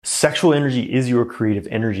Sexual energy is your creative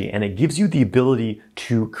energy, and it gives you the ability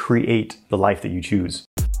to create the life that you choose.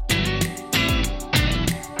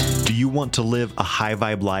 Do you want to live a high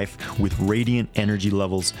vibe life with radiant energy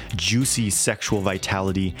levels, juicy sexual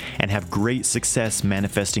vitality, and have great success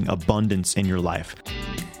manifesting abundance in your life?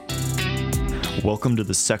 Welcome to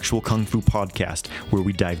the Sexual Kung Fu Podcast, where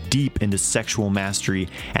we dive deep into sexual mastery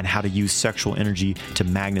and how to use sexual energy to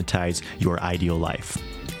magnetize your ideal life.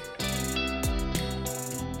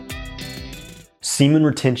 Semen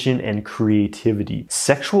retention and creativity.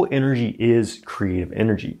 Sexual energy is creative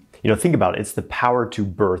energy. Think about it. It's the power to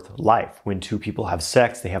birth life. When two people have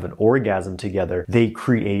sex, they have an orgasm together, they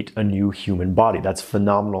create a new human body. That's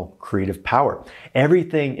phenomenal creative power.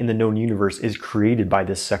 Everything in the known universe is created by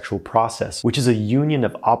this sexual process, which is a union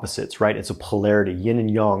of opposites, right? It's a polarity, yin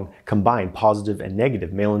and yang combined, positive and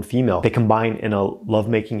negative, male and female. They combine in a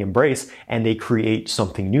lovemaking embrace and they create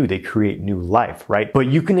something new. They create new life, right? But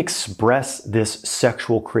you can express this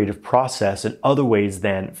sexual creative process in other ways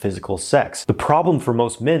than physical sex. The problem for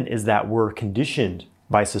most men is that we're conditioned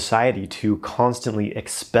by society to constantly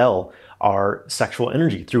expel our sexual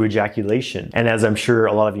energy through ejaculation. And as I'm sure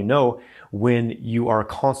a lot of you know, when you are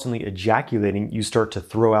constantly ejaculating, you start to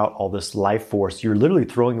throw out all this life force. You're literally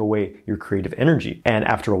throwing away your creative energy. And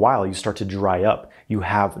after a while, you start to dry up. You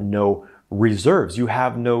have no reserves. You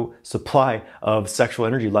have no supply of sexual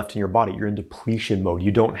energy left in your body. You're in depletion mode. You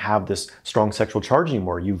don't have this strong sexual charge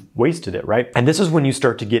anymore. You've wasted it, right? And this is when you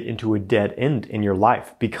start to get into a dead end in your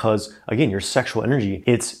life because, again, your sexual energy,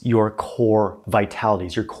 it's your core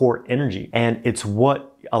vitalities, your core energy, and it's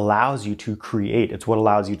what allows you to create. It's what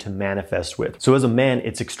allows you to manifest with. So as a man,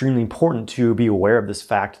 it's extremely important to be aware of this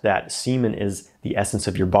fact that semen is the essence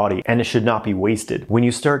of your body and it should not be wasted. When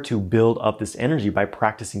you start to build up this energy by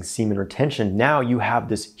practicing semen retention, now you have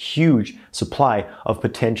this huge supply of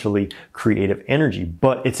potentially creative energy.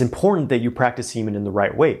 But it's important that you practice semen in the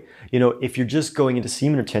right way. If you're just going into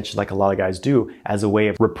semen retention like a lot of guys do as a way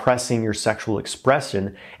of repressing your sexual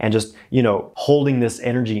expression and just, holding this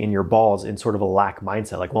energy in your balls in sort of a lack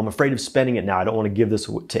mindset, like, well, I'm afraid of spending it now. I don't want to give this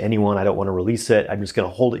to anyone. I don't want to release it. I'm just going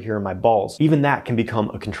to hold it here in my balls. Even that can become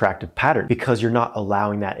a contractive pattern because you're not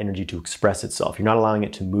allowing that energy to express itself. You're not allowing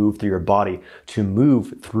it to move through your body, to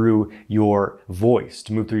move through your voice,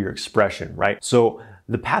 to move through your expression, right? So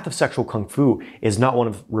the path of sexual kung fu is not one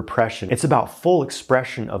of repression. It's about full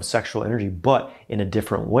expression of sexual energy, but in a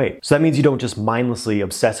different way. So that means you don't just mindlessly,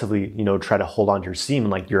 obsessively, try to hold on to your semen.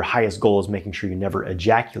 Like your highest goal is making sure you never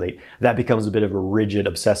ejaculate. That becomes a bit of a rigid,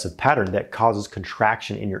 obsessive pattern that causes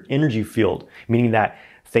contraction in your energy field, meaning that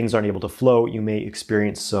things aren't able to flow. You may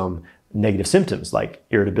experience some negative symptoms like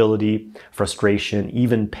irritability, frustration,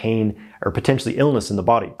 even pain, or potentially illness in the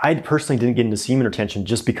body. I personally didn't get into semen retention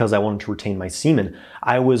just because I wanted to retain my semen.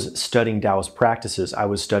 I was studying Taoist practices. I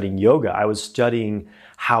was studying yoga. I was studying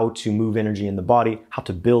how to move energy in the body, how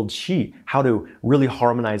to build qi, how to really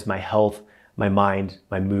harmonize my health, my mind,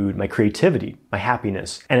 my mood, my creativity, my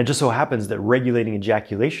happiness. And it just so happens that regulating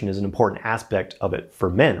ejaculation is an important aspect of it for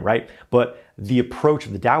men, right? But the approach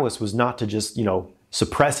of the Taoists was not to just,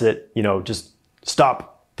 suppress it, just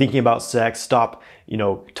stop thinking about sex, stop,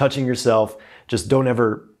 touching yourself, just don't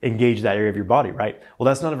ever engage that area of your body, right? Well,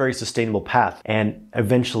 that's not a very sustainable path. And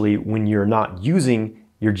eventually when you're not using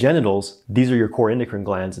your genitals, these are your core endocrine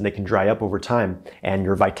glands and they can dry up over time and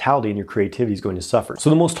your vitality and your creativity is going to suffer.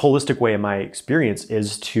 So the most holistic way in my experience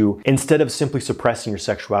is to, instead of simply suppressing your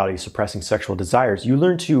sexuality, suppressing sexual desires, you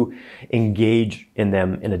learn to engage in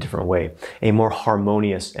them in a different way, a more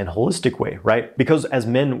harmonious and holistic way, right? Because as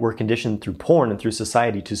men, we're conditioned through porn and through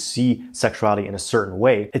society to see sexuality in a certain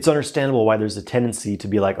way. It's understandable why there's a tendency to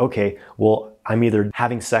be like, okay, well, I'm either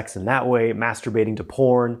having sex in that way, masturbating to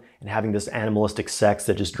porn, and having this animalistic sex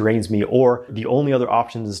that just drains me, or the only other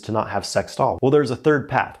option is to not have sex at all. Well, there's a third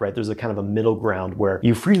path, right? There's a kind of a middle ground where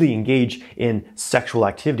you freely engage in sexual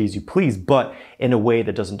activities you please, but in a way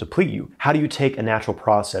that doesn't deplete you. How do you take a natural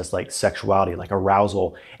process like sexuality, like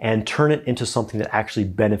arousal, and turn it into something that actually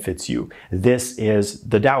benefits you? This is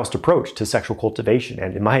the Taoist approach to sexual cultivation.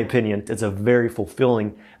 And in my opinion, it's a very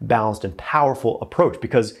fulfilling, balanced, and powerful approach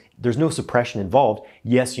because there's no suppression involved.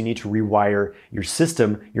 Yes, you need to rewire your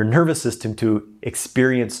system, your nervous system, to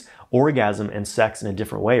experience orgasm and sex in a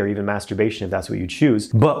different way, or even masturbation if that's what you choose.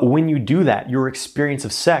 But when you do that, your experience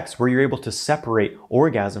of sex, where you're able to separate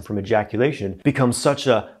orgasm from ejaculation, becomes such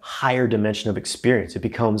a higher dimension of experience. It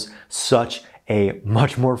becomes such a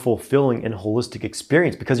much more fulfilling and holistic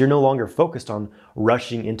experience because you're no longer focused on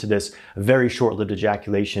rushing into this very short-lived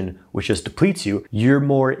ejaculation, which just depletes you. You're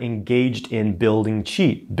more engaged in building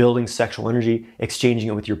chi, building sexual energy, exchanging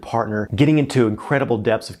it with your partner, getting into incredible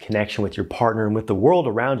depths of connection with your partner and with the world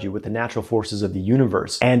around you, with the natural forces of the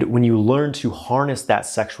universe. And when you learn to harness that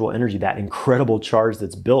sexual energy, that incredible charge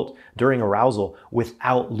that's built during arousal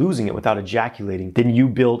without losing it, without ejaculating, then you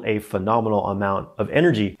build a phenomenal amount of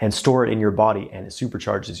energy and store it in your body, and it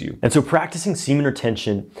supercharges you. And so practicing semen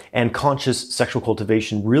retention and conscious sexual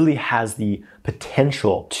cultivation really has the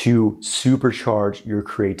potential to supercharge your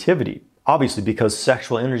creativity. Obviously, because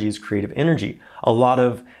sexual energy is creative energy. A lot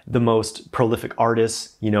of the most prolific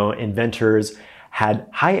artists, inventors, had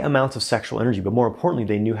high amounts of sexual energy, but more importantly,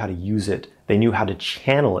 they knew how to use it. They knew how to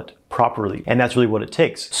channel it properly. And that's really what it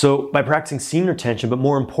takes. So by practicing semen retention, but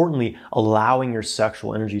more importantly, allowing your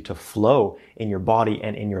sexual energy to flow in your body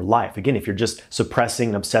and in your life. Again, if you're just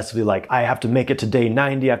suppressing and obsessively like, I have to make it to day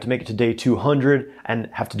 90, I have to make it to day 200, and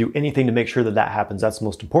have to do anything to make sure that that happens, that's the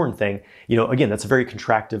most important thing. Again, that's a very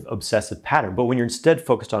contractive, obsessive pattern. But when you're instead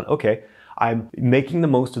focused on, okay, I'm making the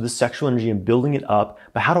most of the sexual energy and building it up,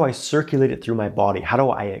 but how do I circulate it through my body? How do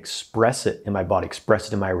I express it in my body, express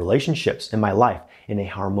it in my relationships, in my life, in a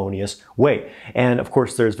harmonious way? And of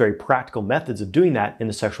course, there's very practical methods of doing that in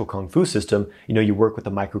the sexual Kung Fu system. You work with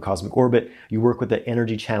the microcosmic orbit, you work with the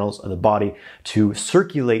energy channels of the body to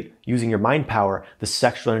circulate using your mind power, the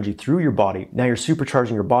sexual energy through your body. Now you're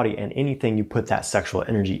supercharging your body, and anything you put that sexual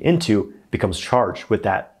energy into becomes charged with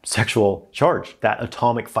that sexual charge, that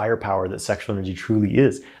atomic firepower that sexual energy truly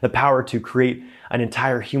is. The power to create an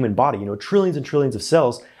entire human body, trillions and trillions of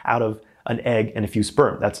cells out of an egg and a few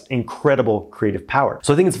sperm. That's incredible creative power.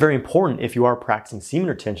 So I think it's very important, if you are practicing semen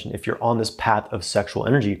retention, if you're on this path of sexual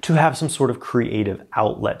energy, to have some sort of creative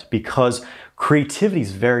outlet, because creativity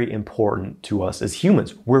is very important to us as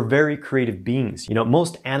humans. We're very creative beings.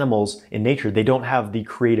 Most animals in nature, they don't have the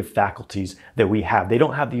creative faculties that we have. They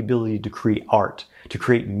don't have the ability to create art, to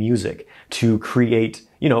create music, to create,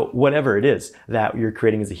 whatever it is that you're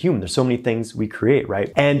creating as a human. There's so many things we create,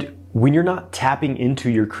 right? And when you're not tapping into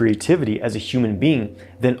your creativity as a human being,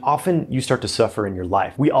 then often you start to suffer in your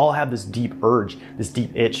life. We all have this deep urge, this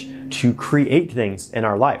deep itch to create things in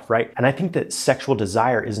our life, right? And I think that sexual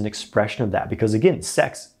desire is an expression of that, because again,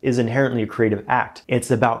 sex is inherently a creative act.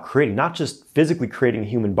 It's about creating, not just physically creating a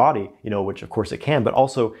human body, which of course it can, but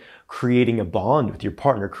also creating a bond with your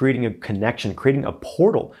partner, creating a connection, creating a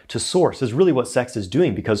portal to source is really what sex is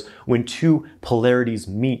doing. Because when two polarities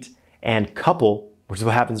meet and couple, which is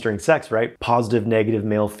what happens during sex, right? Positive, negative,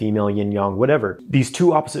 male, female, yin, yang, whatever. These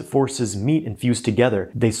two opposite forces meet and fuse together.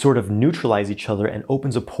 They sort of neutralize each other and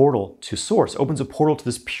opens a portal to source, opens a portal to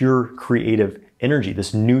this pure creative energy,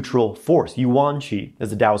 this neutral force. Yuan Qi, as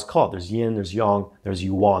the Tao is called. There's yin, there's yang, there's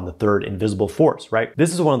yuan, the third invisible force, right?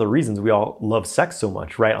 This is one of the reasons we all love sex so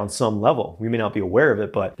much, right? On some level. We may not be aware of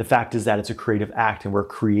it, but the fact is that it's a creative act, and we're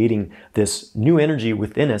creating this new energy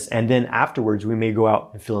within us. And then afterwards, we may go out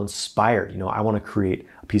and feel inspired. I want to create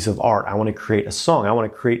a piece of art. I want to create a song. I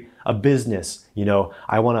want to create a business.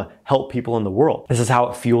 I want to help people in the world. This is how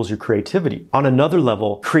it fuels your creativity. On another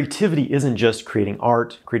level, creativity isn't just creating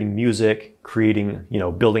art, creating music, creating,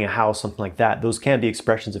 building a house, something like that. Those can be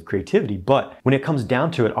expressions of creativity. But when it comes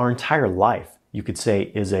down to it, our entire life, you could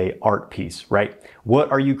say, is a art piece, right?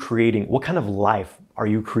 What are you creating? What kind of life are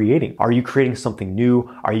you creating? Are you creating something new?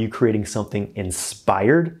 Are you creating something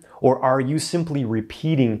inspired? Or are you simply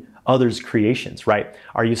repeating others' creations, right?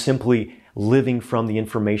 Are you simply living from the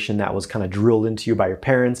information that was kind of drilled into you by your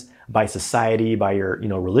parents, by society, by your,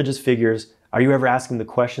 religious figures? Are you ever asking the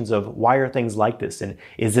questions of, why are things like this? And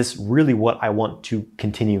is this really what I want to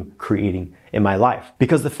continue creating in my life?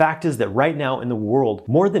 Because the fact is that right now in the world,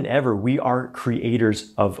 more than ever, we are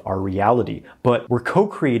creators of our reality, but we're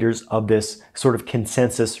co-creators of this sort of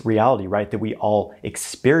consensus reality, right? That we all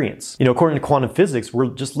experience. According to quantum physics, we're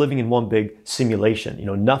just living in one big simulation.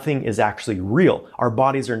 Nothing is actually real. Our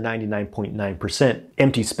bodies are 99.9%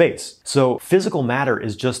 empty space. So physical matter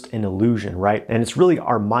is just an illusion, right? And it's really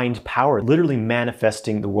our mind power literally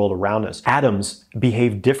manifesting the world around us. Atoms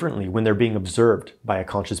behave differently when they're being observed by a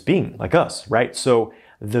conscious being like us, right? So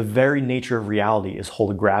the very nature of reality is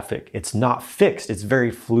holographic. It's not fixed. It's very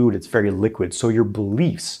fluid. It's very liquid. So your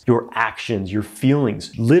beliefs, your actions, your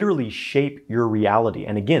feelings literally shape your reality.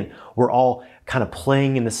 And again, we're all kind of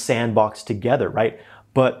playing in the sandbox together, right?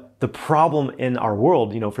 But the problem in our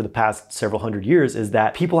world, for the past several hundred years is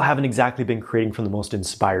that people haven't exactly been creating from the most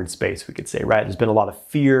inspired space, we could say, right? There's been a lot of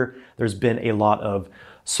fear. There's been a lot of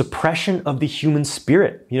suppression of the human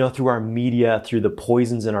spirit, through our media, through the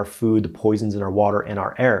poisons in our food, the poisons in our water and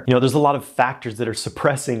our air. There's a lot of factors that are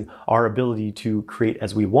suppressing our ability to create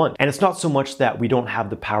as we want. And it's not so much that we don't have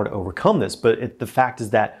the power to overcome this, but the fact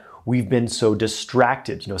is that we've been so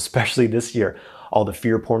distracted, especially this year. All the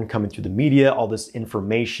fear porn coming through the media, all this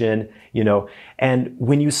information, and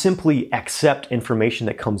when you simply accept information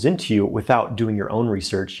that comes into you without doing your own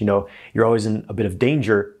research, you're always in a bit of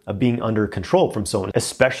danger of being under control from someone,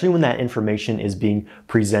 especially when that information is being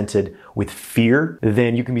presented with fear.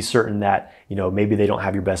 Then you can be certain that, maybe they don't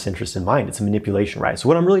have your best interest in mind. It's a manipulation, right? So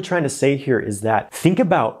what I'm really trying to say here is that think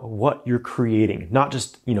about what you're creating, not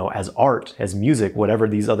just, as art, as music, whatever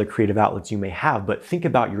these other creative outlets you may have, but think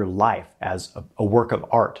about your life as a work of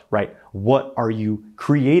art, right? What are you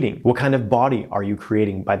creating? What kind of body are you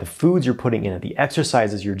creating by the foods you're putting in it, the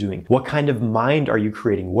exercises you're doing? What kind of mind are you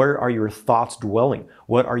creating? Where are your thoughts dwelling?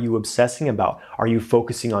 What are you obsessing about? Are you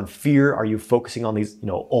focusing on fear? Are you focusing on these,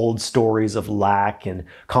 old stories of lack and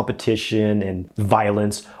competition and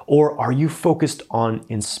violence? Or are you focused on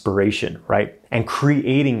inspiration, right? And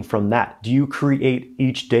creating from that? Do you create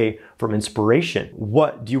each day from inspiration?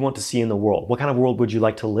 What do you want to see in the world? What kind of world would you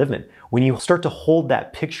like to live in? When you start to hold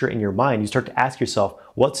that picture in your mind, you start to ask yourself,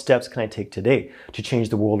 what steps can I take today to change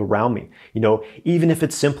the world around me? Even if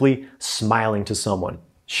it's simply smiling to someone,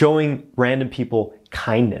 showing random people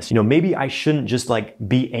kindness. Maybe I shouldn't just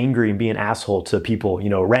be angry and be an asshole to people,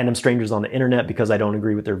 random strangers on the internet because I don't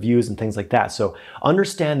agree with their views and things like that. So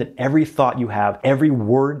understand that every thought you have, every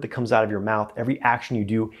word that comes out of your mouth, every action you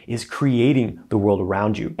do is creating the world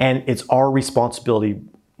around you. And it's our responsibility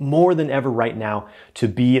more than ever right now to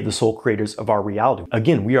be the sole creators of our reality.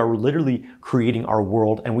 Again, we are literally creating our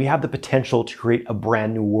world, and we have the potential to create a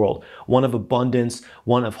brand new world, one of abundance,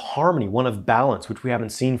 one of harmony, one of balance, which we haven't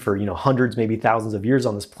seen for, hundreds, maybe thousands of years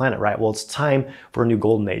on this planet, right? Well, it's time for a new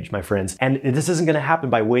golden age, my friends. And this isn't going to happen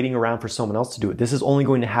by waiting around for someone else to do it. This is only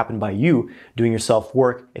going to happen by you doing your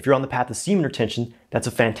self-work. If you're on the path of semen retention, that's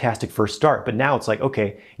a fantastic first start. But now it's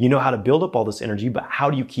okay, you know how to build up all this energy, but how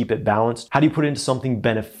do you keep it balanced? How do you put it into something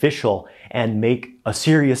beneficial and make a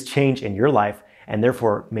serious change in your life, and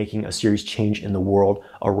therefore making a serious change in the world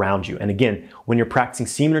around you? And again, when you're practicing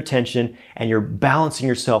semen retention and you're balancing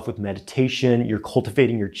yourself with meditation, you're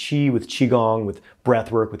cultivating your chi with qigong, with breath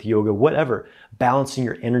work, with yoga, whatever, balancing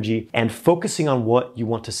your energy and focusing on what you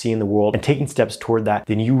want to see in the world and taking steps toward that,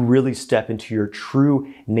 then you really step into your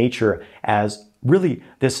true nature as really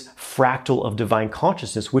this fractal of divine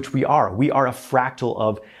consciousness, which we are. We are a fractal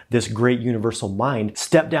of this great universal mind,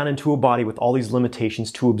 step down into a body with all these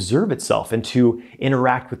limitations to observe itself and to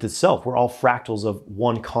interact with itself. We're all fractals of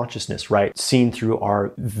one consciousness, right? Seen through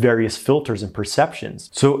our various filters and perceptions.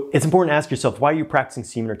 So it's important to ask yourself, why are you practicing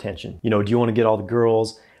semen retention? Do you want to get all the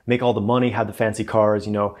girls, make all the money, have the fancy cars,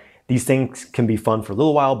 These things can be fun for a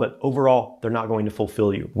little while, but overall, they're not going to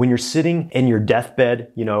fulfill you. When you're sitting in your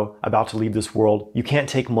deathbed, about to leave this world, you can't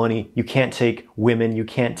take money, you can't take women, you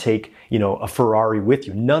can't take, a Ferrari with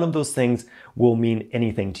you. None of those things will mean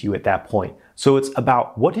anything to you at that point. So it's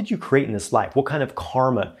about, what did you create in this life? What kind of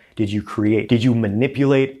karma did you create? Did you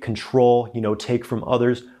manipulate, control, take from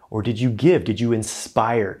others? Or did you give? Did you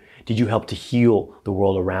inspire? Did you help to heal the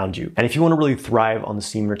world around you? And if you want to really thrive on the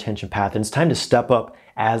semen retention path, then it's time to step up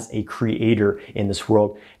as a creator in this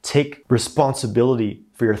world. Take responsibility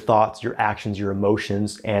for your thoughts, your actions, your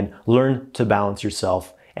emotions, and learn to balance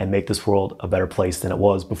yourself and make this world a better place than it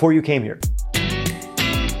was before you came here.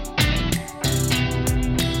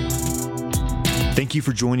 Thank you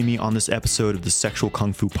for joining me on this episode of the Sexual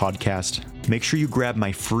Kung Fu Podcast. Make sure you grab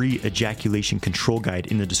my free ejaculation control guide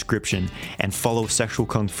in the description and follow Sexual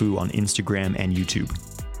Kung Fu on Instagram and YouTube.